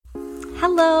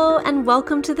Hello and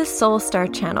welcome to the Soul Star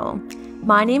channel.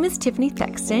 My name is Tiffany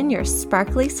Thexton, your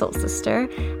sparkly soul sister,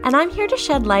 and I'm here to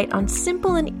shed light on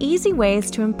simple and easy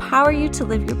ways to empower you to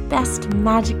live your best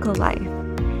magical life.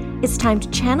 It's time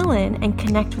to channel in and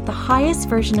connect with the highest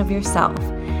version of yourself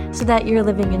so that you're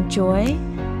living in joy,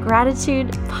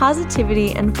 gratitude,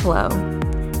 positivity, and flow.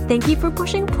 Thank you for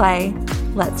pushing play.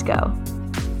 Let's go.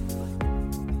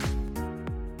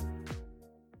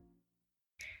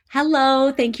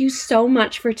 Hello, thank you so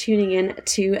much for tuning in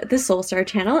to the Soul Star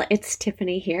channel. It's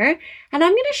Tiffany here, and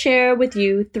I'm going to share with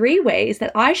you 3 ways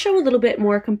that I show a little bit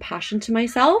more compassion to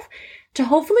myself to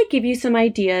hopefully give you some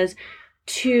ideas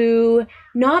to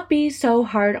not be so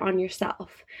hard on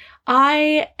yourself.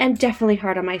 I am definitely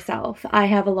hard on myself. I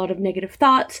have a lot of negative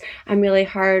thoughts. I'm really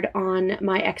hard on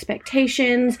my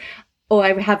expectations.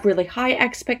 I have really high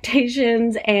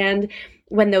expectations, and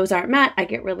when those aren't met, I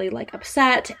get really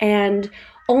upset. And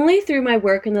only through my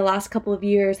work in the last couple of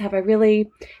years have I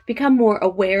really become more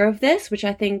aware of this, which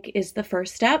I think is the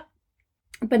first step.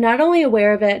 But not only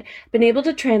aware of it, been able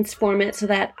to transform it so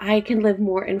that I can live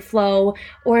more in flow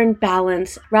or in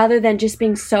balance rather than just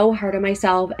being so hard on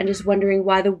myself and just wondering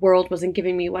why the world wasn't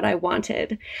giving me what I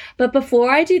wanted. But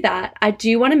before I do that, I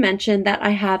do want to mention that I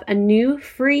have a new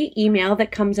free email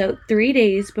that comes out 3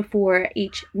 days before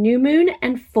each new moon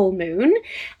and full moon,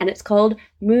 and it's called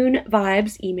Moon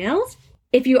Vibes Emails.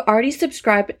 If you already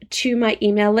subscribe to my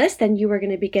email list, then you are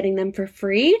going to be getting them for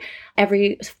free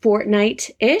every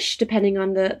fortnight-ish, depending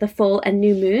on the full and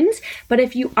new moons. But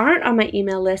if you aren't on my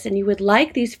email list and you would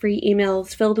like these free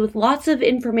emails filled with lots of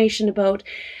information about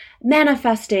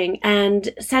manifesting and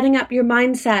setting up your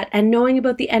mindset and knowing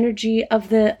about the energy of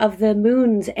the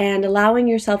moons and allowing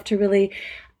yourself to really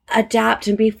adapt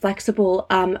and be flexible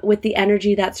with the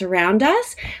energy that's around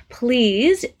us,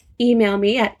 please email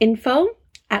me at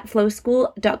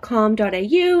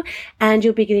info@flowschool.com.au and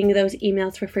you'll be getting those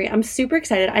emails for free. I'm super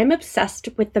excited. I'm obsessed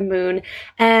with the moon,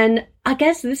 and I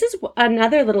guess this is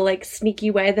another little sneaky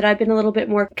way that I've been a little bit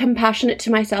more compassionate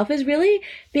to myself, is really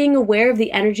being aware of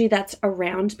the energy that's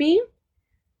around me.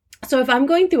 So if I'm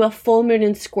going through a full moon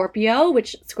in Scorpio,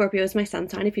 which Scorpio is my sun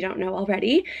sign if you don't know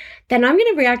already, then I'm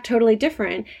going to react totally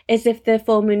different as if the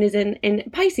full moon is in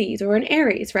Pisces or in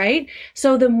Aries, right?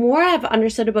 So the more I've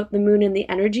understood about the moon and the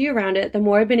energy around it, the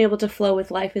more I've been able to flow with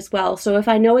life as well. So if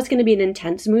I know it's going to be an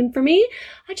intense moon for me,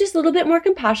 I just a little bit more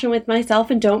compassion with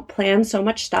myself and don't plan so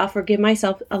much stuff or give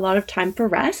myself a lot of time for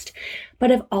rest.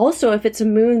 But if it's a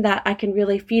moon that I can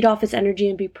really feed off its energy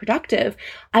and be productive,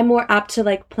 I'm more apt to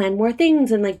plan more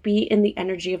things and be in the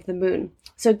energy of the moon.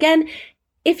 So again,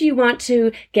 if you want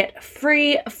to get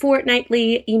free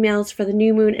fortnightly emails for the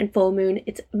new moon and full moon,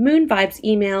 it's Moon Vibes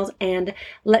Emails, and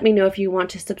let me know if you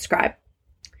want to subscribe.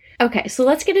 Okay, so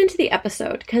let's get into the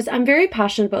episode because I'm very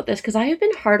passionate about this because I have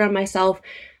been hard on myself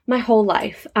my whole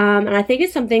life. And I think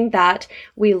it's something that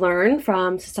we learn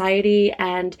from society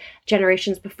and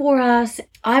generations before us.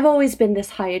 I've always been this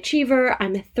high achiever.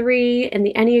 I'm a 3 in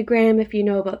the Enneagram, if you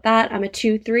know about that. I'm a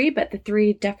 2-3, but the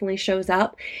 3 definitely shows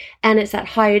up. And it's that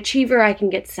high achiever. I can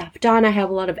get stuff done. I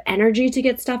have a lot of energy to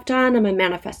get stuff done. I'm a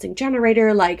manifesting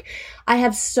generator. I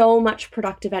have so much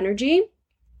productive energy.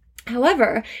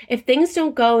 However, if things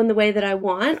don't go in the way that I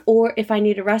want, or if I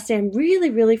need a rest day, I'm really,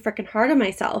 really freaking hard on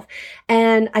myself.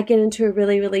 And I get into a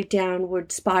really, really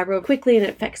downward spiral quickly, and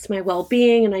it affects my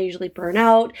well-being, and I usually burn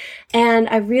out. And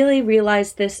I really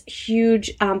realized this huge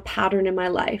pattern in my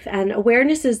life. And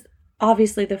awareness is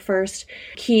obviously the first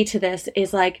key to this,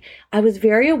 is I was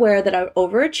very aware that I would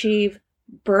overachieve,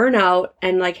 burn out,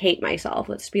 and hate myself.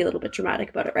 Let's be a little bit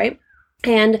dramatic about it, right?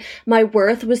 And my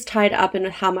worth was tied up in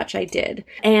how much I did.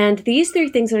 And these 3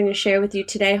 things that I'm going to share with you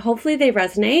today, hopefully they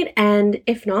resonate. And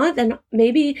if not, then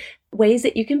maybe ways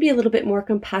that you can be a little bit more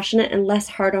compassionate and less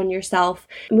hard on yourself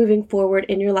moving forward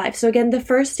in your life. So again, the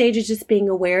first stage is just being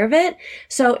aware of it.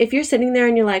 So if you're sitting there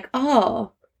and you're like,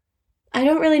 oh, I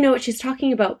don't really know what she's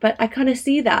talking about, but I kind of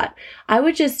see that. I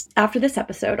would just, after this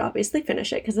episode, obviously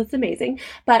finish it because it's amazing.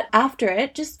 But after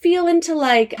it, just feel into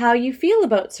how you feel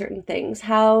about certain things,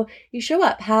 how you show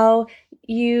up, how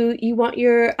you want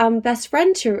your best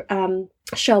friend to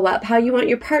show up, how you want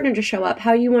your partner to show up,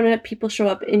 how you want people show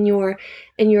up in your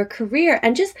career,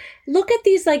 and just look at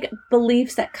these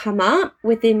beliefs that come up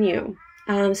within you.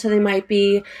 So they might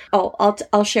be,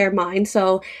 I'll share mine.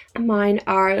 So mine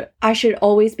are, I should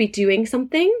always be doing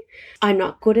something. I'm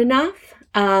not good enough.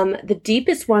 The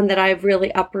deepest one that I've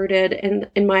really uprooted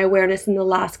in my awareness in the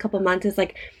last couple months is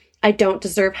I don't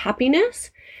deserve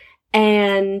happiness.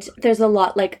 And there's a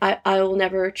lot I will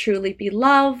never truly be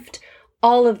loved,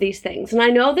 all of these things. And I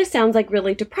know this sounds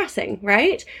really depressing,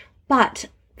 right? But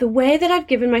the way that I've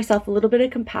given myself a little bit of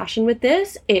compassion with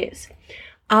this is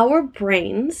our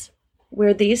brains,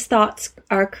 where these thoughts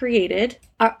are created,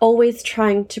 are always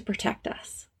trying to protect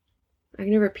us. I'm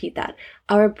going to repeat that.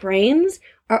 Our brains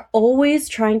are always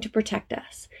trying to protect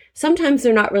us. Sometimes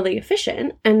they're not really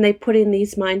efficient and they put in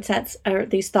these mindsets or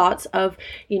these thoughts of,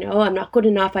 I'm not good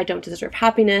enough, I don't deserve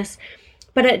happiness.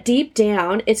 But at deep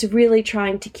down, it's really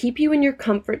trying to keep you in your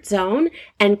comfort zone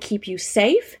and keep you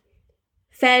safe,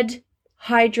 fed,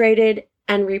 hydrated,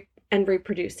 and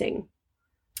reproducing,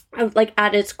 like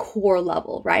at its core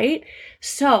level, right?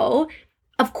 So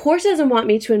of course it doesn't want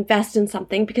me to invest in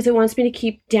something because it wants me to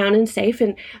keep down and safe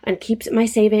and keeps my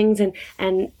savings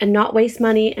and not waste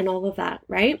money and all of that,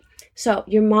 right? So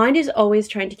your mind is always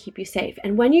trying to keep you safe.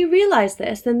 And when you realize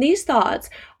this, then these thoughts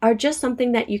are just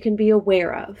something that you can be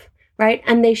aware of, right?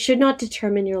 And they should not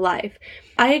determine your life.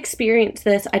 I experienced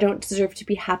this, I don't deserve to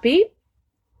be happy,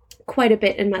 quite a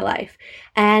bit in my life.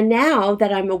 And now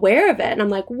that I'm aware of it and I'm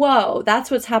like, whoa,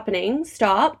 that's what's happening.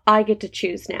 Stop. I get to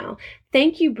choose now.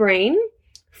 Thank you, brain,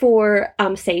 for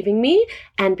saving me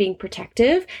and being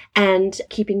protective and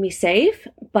keeping me safe.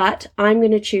 But I'm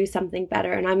going to choose something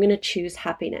better and I'm going to choose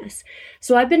happiness.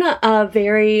 So I've been a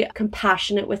very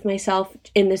compassionate with myself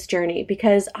in this journey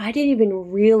because I didn't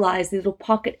even realize the little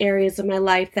pocket areas of my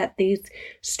life that these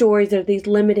stories or these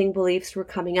limiting beliefs were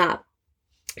coming up.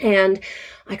 And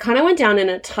I kind of went down in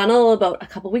a tunnel about a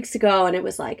couple weeks ago and it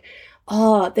was like,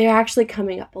 oh, they're actually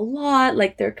coming up a lot.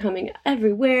 Like they're coming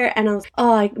everywhere. And I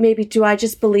was, maybe do I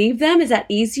just believe them? Is that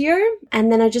easier? And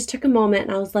then I just took a moment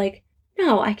and I was like,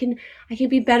 no, I can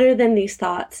be better than these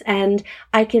thoughts and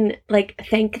I can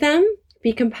thank them,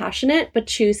 be compassionate, but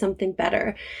choose something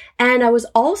better. And I was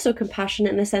also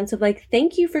compassionate in the sense of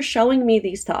thank you for showing me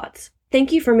these thoughts.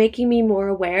 Thank you for making me more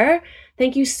aware.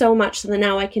 Thank you so much so that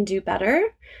now I can do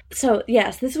better. So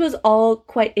yes, this was all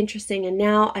quite interesting. And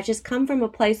now I just come from a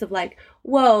place of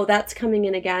whoa, that's coming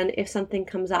in again if something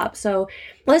comes up. So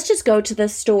let's just go to the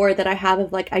store that I have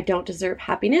of I don't deserve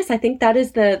happiness. I think that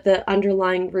is the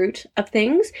underlying root of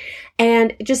things.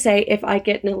 And just say if I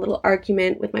get in a little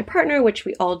argument with my partner, which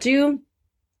we all do,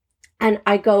 and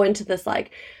I go into this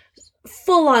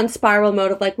full on spiral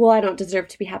mode of well, I don't deserve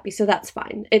to be happy. So that's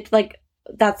fine. It's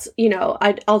that's,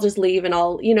 I'll just leave and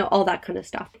all that kind of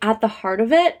stuff. At the heart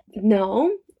of it,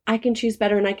 no, I can choose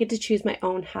better and I get to choose my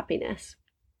own happiness.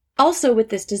 Also with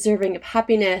this deserving of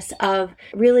happiness, of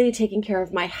really taking care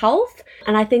of my health.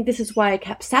 And I think this is why I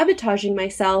kept sabotaging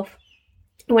myself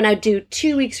when I do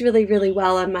 2 weeks really, really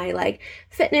well on my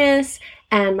fitness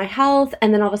and my health.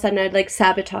 And then all of a sudden I'd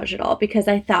sabotage it all because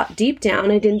I thought deep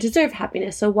down I didn't deserve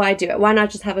happiness. So why do it? Why not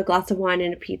just have a glass of wine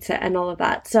and a pizza and all of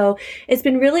that? So it's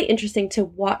been really interesting to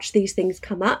watch these things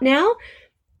come up now,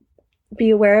 be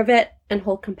aware of it and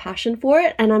hold compassion for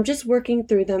it. And I'm just working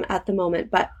through them at the moment.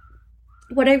 But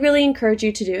what I really encourage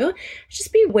you to do is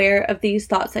just be aware of these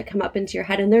thoughts that come up into your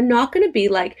head. And they're not going to be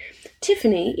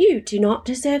Tiffany, you do not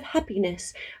deserve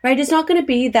happiness, right? It's not going to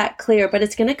be that clear, but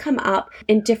it's going to come up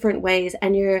in different ways.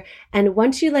 And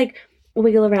once you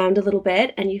wiggle around a little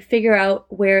bit and you figure out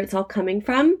where it's all coming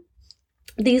from,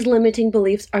 these limiting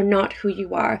beliefs are not who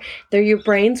you are. They're your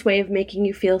brain's way of making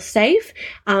you feel safe,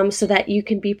 so that you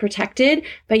can be protected,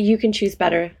 but you can choose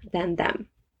better than them.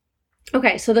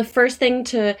 Okay, so the first thing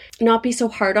to not be so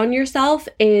hard on yourself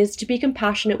is to be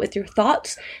compassionate with your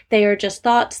thoughts. They are just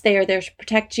thoughts. They are there to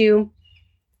protect you,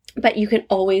 but you can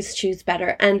always choose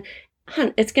better. And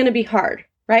it's going to be hard,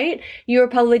 right? You are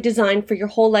probably designed for your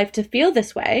whole life to feel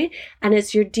this way, and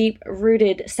it's your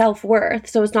deep-rooted self-worth.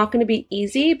 So it's not going to be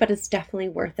easy, but it's definitely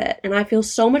worth it. And I feel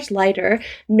so much lighter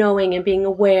knowing and being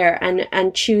aware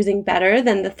and choosing better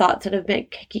than the thoughts that have been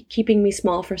keeping me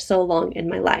small for so long in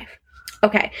my life.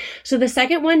 Okay, so the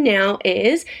second one now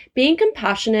is being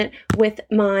compassionate with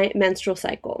my menstrual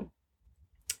cycle.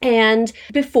 And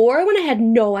before, when I had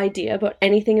no idea about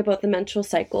anything about the menstrual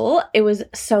cycle, it was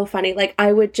so funny.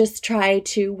 I would just try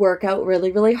to work out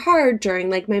really, really hard during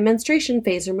my menstruation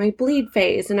phase or my bleed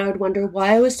phase. And I would wonder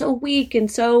why I was so weak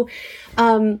and so,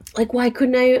 why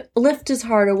couldn't I lift as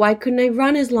hard or why couldn't I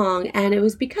run as long? And it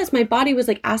was because my body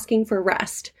was asking for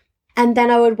rest. And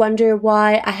then I would wonder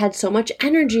why I had so much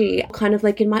energy, kind of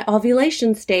in my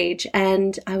ovulation stage.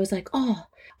 And I was oh,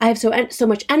 I have so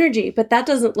much energy, but that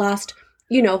doesn't last,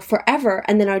 forever.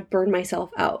 And then I'd burn myself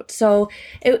out. So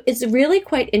it's really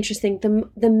quite interesting.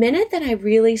 The minute that I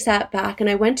really sat back and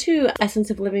I went to Essence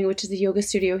of Living, which is a yoga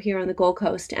studio here on the Gold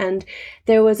Coast. And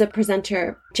there was a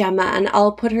presenter, Gemma, and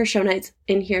I'll put her show notes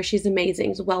in here. She's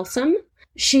amazing. Wellsome.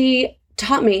 She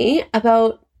taught me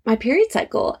about my period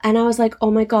cycle. And I was like, oh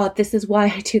my God, this is why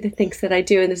I do the things that I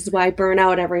do. And this is why I burn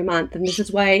out every month. And this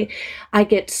is why I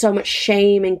get so much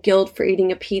shame and guilt for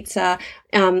eating a pizza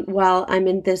while I'm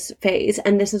in this phase.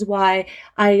 And this is why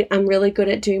I'm really good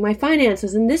at doing my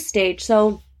finances in this stage.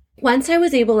 So once I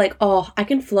was able, like, oh, I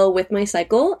can flow with my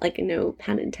cycle, like, no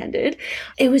pun intended,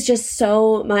 it was just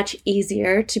so much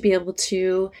easier to be able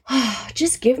to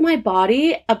just give my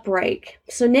body a break.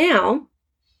 So now,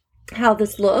 how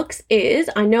this looks is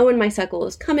I know when my cycle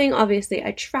is coming. Obviously,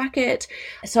 I track it.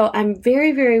 So I'm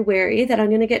very, very wary that I'm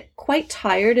going to get quite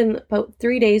tired in about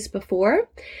 3 days before.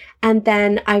 And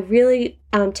then I really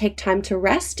take time to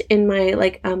rest in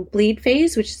my bleed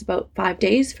phase, which is about 5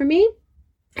 days for me.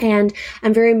 And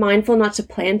I'm very mindful not to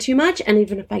plan too much. And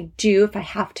even if I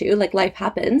have to, like life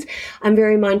happens, I'm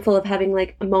very mindful of having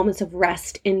like moments of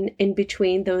rest in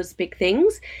between those big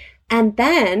things. And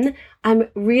then I'm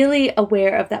really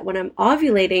aware of that when I'm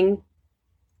ovulating,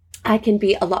 I can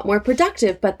be a lot more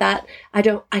productive, but that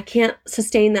I can't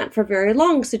sustain that for very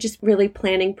long. So just really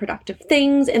planning productive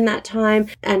things in that time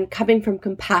and coming from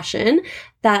compassion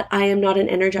that I am not an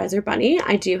Energizer bunny.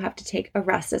 I do have to take a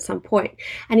rest at some point.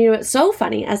 And you know, it's so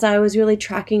funny. As I was really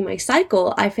tracking my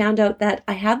cycle, I found out that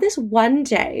I have this one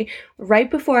day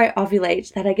right before I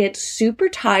ovulate that I get super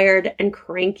tired and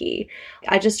cranky.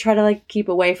 I just try to keep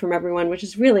away from everyone, which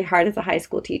is really hard as a high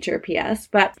school teacher, PS.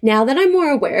 But now that I'm more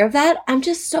aware of that, I'm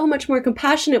just so much more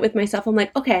compassionate with myself. I'm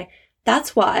like, okay,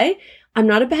 that's why. I'm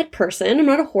not a bad person. I'm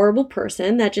not a horrible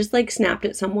person that just snapped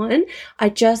at someone. I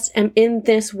just am in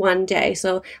this one day.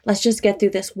 So let's just get through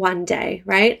this one day,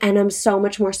 right? And I'm so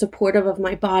much more supportive of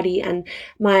my body and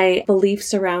my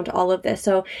beliefs around all of this.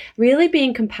 So really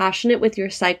being compassionate with your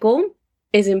cycle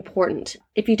is important.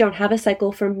 If you don't have a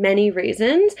cycle for many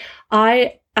reasons,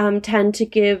 I tend to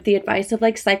give the advice of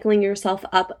cycling yourself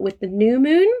up with the new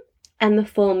moon and the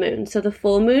full moon. So the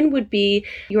full moon would be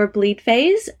your bleed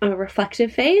phase, a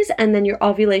reflective phase, and then your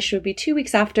ovulation would be 2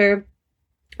 weeks after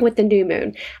with the new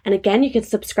moon. And again, you can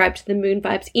subscribe to the Moon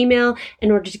Vibes email in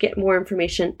order to get more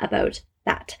information about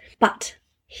that. But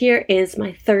here is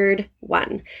my third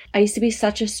one. I used to be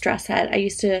such a stress head. I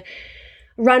used to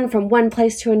run from one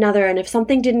place to another, and if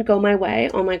something didn't go my way,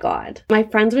 oh my God. My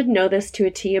friends would know this to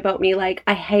a T about me.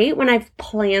 I hate when I've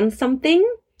planned something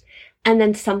and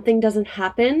then something doesn't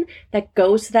happen that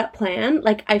goes to that plan.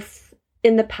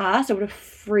 In the past, I would have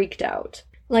freaked out.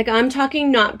 I'm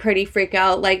talking not pretty freak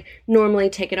out, normally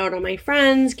take it out on my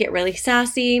friends, get really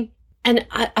sassy. And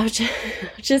I've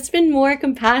just been more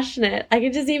compassionate. I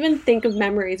can just even think of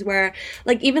memories where,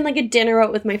 even a dinner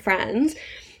out with my friends,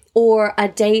 or a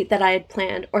date that I had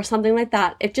planned or something like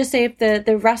that. If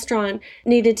the restaurant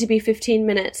needed to be 15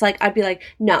 minutes, I'd be like,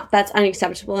 no, that's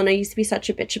unacceptable. And I used to be such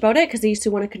a bitch about it because I used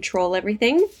to want to control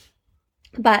everything.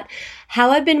 But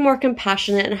how I've been more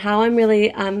compassionate and how I'm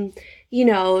really,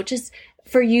 just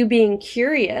for you being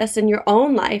curious in your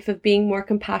own life of being more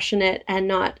compassionate and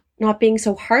not being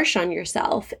so harsh on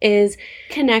yourself is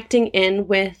connecting in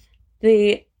with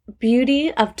the beauty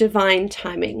of divine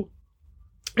timing.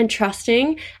 And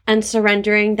trusting and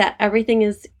surrendering that everything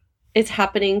is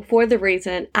happening for the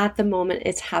reason at the moment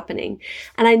it's happening.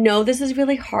 And I know this is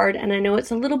really hard, and I know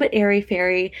it's a little bit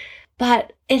airy-fairy,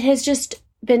 but it has just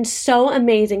been so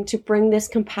amazing to bring this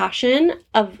compassion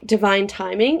of divine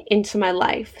timing into my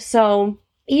life. So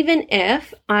even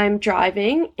if I'm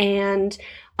driving and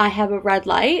I have a red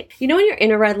light, when you're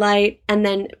in a red light and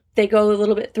then they go a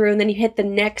little bit through and then you hit the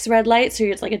next red light. So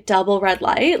it's a double red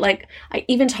light.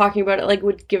 Even talking about it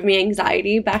would give me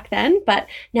anxiety back then. But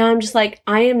now I'm just I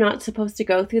am not supposed to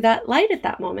go through that light at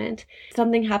that moment.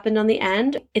 Something happened on the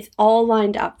end. It's all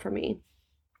lined up for me.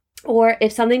 Or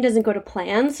if something doesn't go to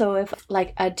plan, so if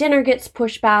a dinner gets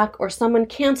pushed back or someone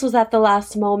cancels at the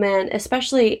last moment,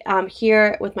 especially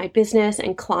here with my business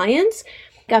and clients,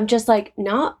 I'm just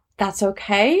no, that's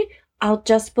okay. I'll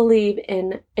just believe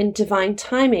in divine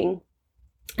timing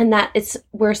and that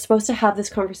we're supposed to have this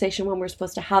conversation when we're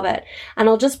supposed to have it. And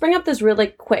I'll just bring up this really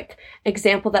quick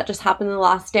example that just happened the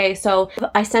last day. So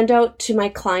I send out to my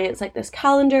clients this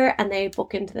calendar and they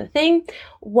book into the thing.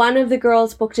 One of the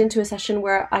girls booked into a session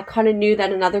where I kind of knew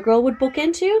that another girl would book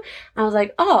into. I was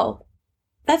like, oh,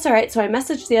 that's all right. So I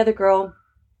messaged the other girl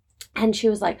and she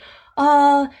was like,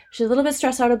 she's a little bit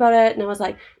stressed out about it. And I was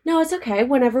like, no, it's okay.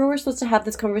 Whenever we're supposed to have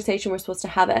this conversation, we're supposed to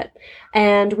have it.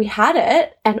 And we had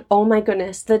it. And oh my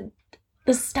goodness, the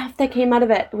stuff that came out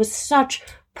of it was such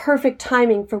perfect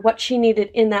timing for what she needed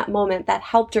in that moment that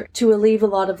helped her to relieve a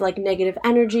lot of negative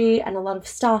energy and a lot of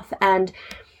stuff. And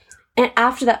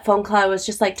after that phone call, I was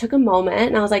just took a moment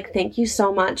and I was like, thank you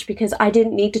so much, because I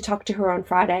didn't need to talk to her on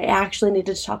Friday. I actually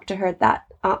needed to talk to her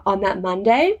on that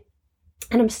Monday.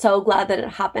 And I'm so glad that it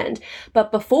happened.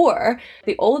 But before,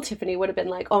 the old Tiffany would have been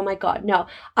like, oh my God, no,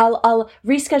 I'll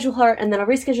reschedule her, and then I'll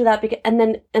reschedule that,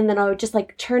 and then I would just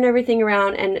like turn everything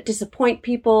around and disappoint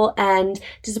people and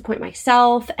disappoint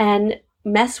myself and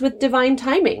mess with divine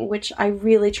timing, which I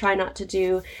really try not to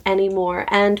do anymore.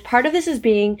 And part of this is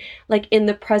being like in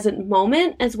the present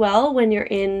moment as well,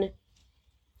 when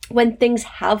things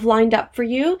have lined up for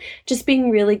you, just being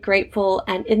really grateful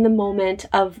and in the moment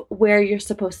of where you're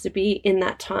supposed to be in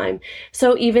that time.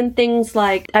 So even things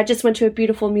like, I just went to a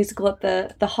beautiful musical at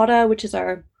the Hada, which is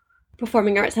our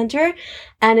performing arts center.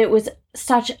 And I was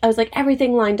like,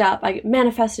 everything lined up. I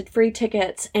manifested free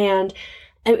tickets, and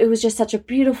it was just such a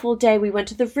beautiful day. We went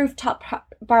to the rooftop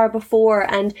bar before,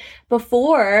 and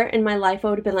before in my life, I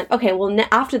would have been like, okay, well,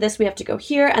 after this, we have to go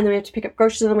here, and then we have to pick up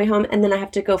groceries on the way home, and then I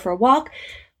have to go for a walk.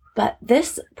 But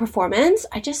this performance,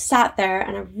 I just sat there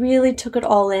and I really took it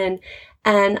all in.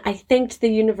 And I thanked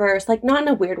the universe, like not in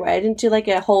a weird way. I didn't do like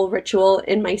a whole ritual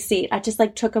in my seat. I just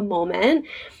like took a moment,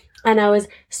 and I was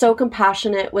so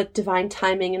compassionate with divine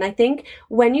timing. And I think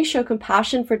when you show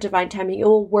compassion for divine timing, it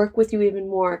will work with you even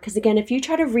more. Because again, if you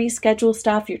try to reschedule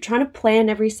stuff, you're trying to plan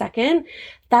every second,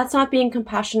 that's not being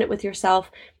compassionate with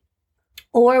yourself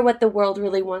or what the world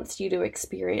really wants you to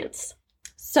experience.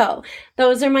 So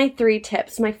those are my 3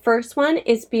 tips. My first one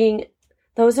is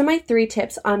those are my 3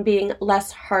 tips on being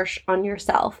less harsh on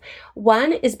yourself.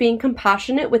 1 is being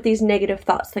compassionate with these negative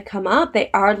thoughts that come up. They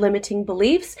are limiting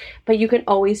beliefs, but you can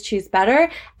always choose better.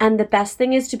 And the best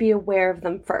thing is to be aware of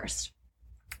them first.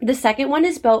 The second one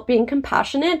is about being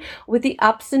compassionate with the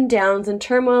ups and downs and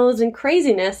turmoils and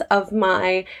craziness of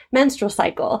my menstrual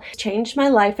cycle. It changed my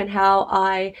life and how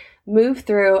I move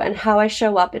through and how I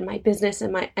show up in my business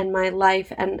and my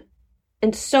life and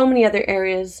in so many other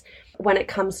areas when it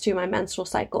comes to my menstrual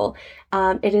cycle.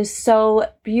 It is so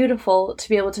beautiful to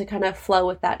be able to kind of flow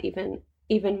with that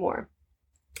even more.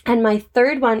 And my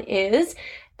third one is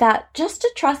that just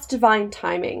to trust divine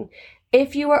timing.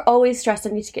 If you are always stressed,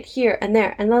 I need to get here and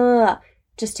there and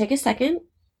just take a second.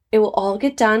 It will all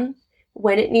get done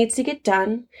when it needs to get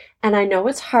done. And I know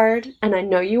it's hard, and I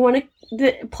know you want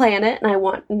to plan it, and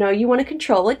I know you want to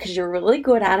control it because you're really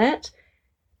good at it.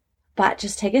 But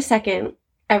just take a second.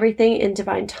 Everything in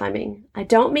divine timing. I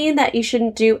don't mean that you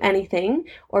shouldn't do anything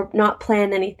or not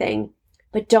plan anything,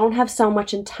 but don't have so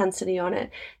much intensity on it.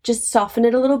 Just soften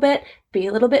it a little bit, be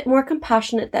a little bit more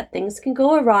compassionate that things can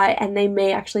go awry and they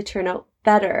may actually turn out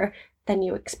better than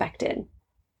you expected.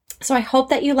 So I hope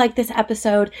that you like this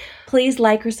episode. Please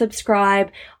like or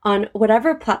subscribe on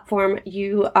whatever platform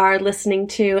you are listening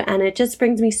to. And it just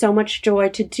brings me so much joy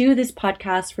to do this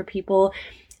podcast for people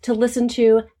to listen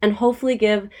to and hopefully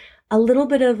give a little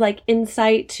bit of like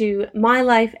insight to my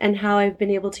life and how I've been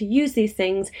able to use these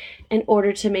things in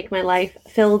order to make my life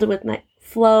filled with my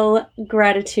flow,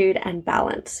 gratitude, and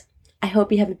balance. I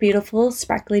hope you have a beautiful,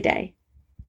 sparkly day.